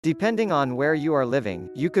Depending on where you are living,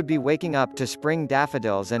 you could be waking up to spring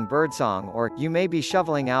daffodils and birdsong, or you may be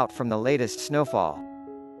shoveling out from the latest snowfall.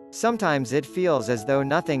 Sometimes it feels as though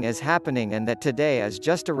nothing is happening and that today is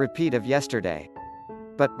just a repeat of yesterday.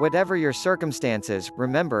 But whatever your circumstances,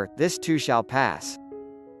 remember, this too shall pass.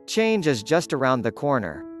 Change is just around the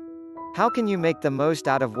corner. How can you make the most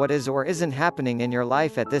out of what is or isn't happening in your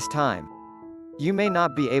life at this time? You may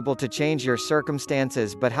not be able to change your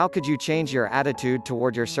circumstances, but how could you change your attitude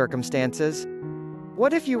toward your circumstances?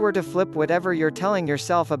 What if you were to flip whatever you're telling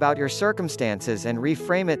yourself about your circumstances and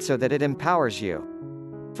reframe it so that it empowers you?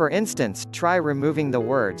 For instance, try removing the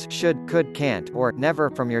words should, could, can't, or never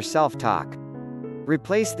from your self-talk.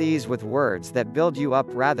 Replace these with words that build you up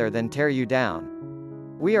rather than tear you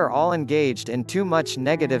down. We are all engaged in too much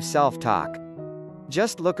negative self-talk.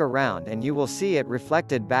 Just look around and you will see it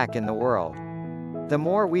reflected back in the world. The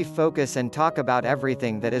more we focus and talk about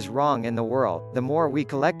everything that is wrong in the world, the more we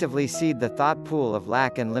collectively seed the thought pool of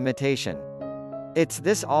lack and limitation. It's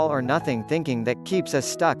this all or nothing thinking that keeps us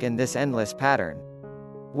stuck in this endless pattern.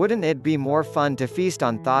 Wouldn't it be more fun to feast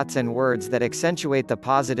on thoughts and words that accentuate the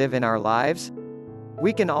positive in our lives?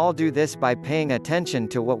 We can all do this by paying attention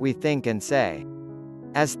to what we think and say.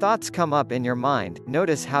 As thoughts come up in your mind,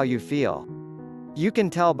 notice how you feel. You can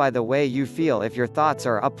tell by the way you feel if your thoughts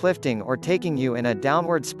are uplifting or taking you in a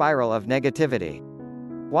downward spiral of negativity.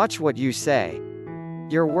 Watch what you say.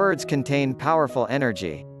 Your words contain powerful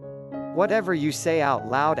energy. Whatever you say out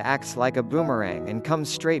loud acts like a boomerang and comes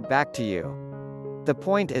straight back to you. The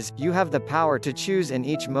point is, you have the power to choose in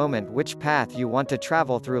each moment which path you want to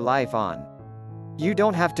travel through life on. You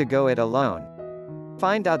don't have to go it alone.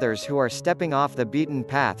 Find others who are stepping off the beaten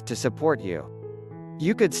path to support you.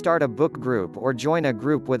 You could start a book group or join a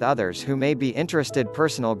group with others who may be interested in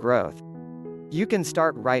personal growth. You can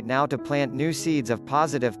start right now to plant new seeds of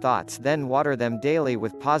positive thoughts, then water them daily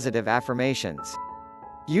with positive affirmations.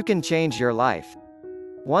 You can change your life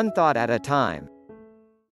one thought at a time.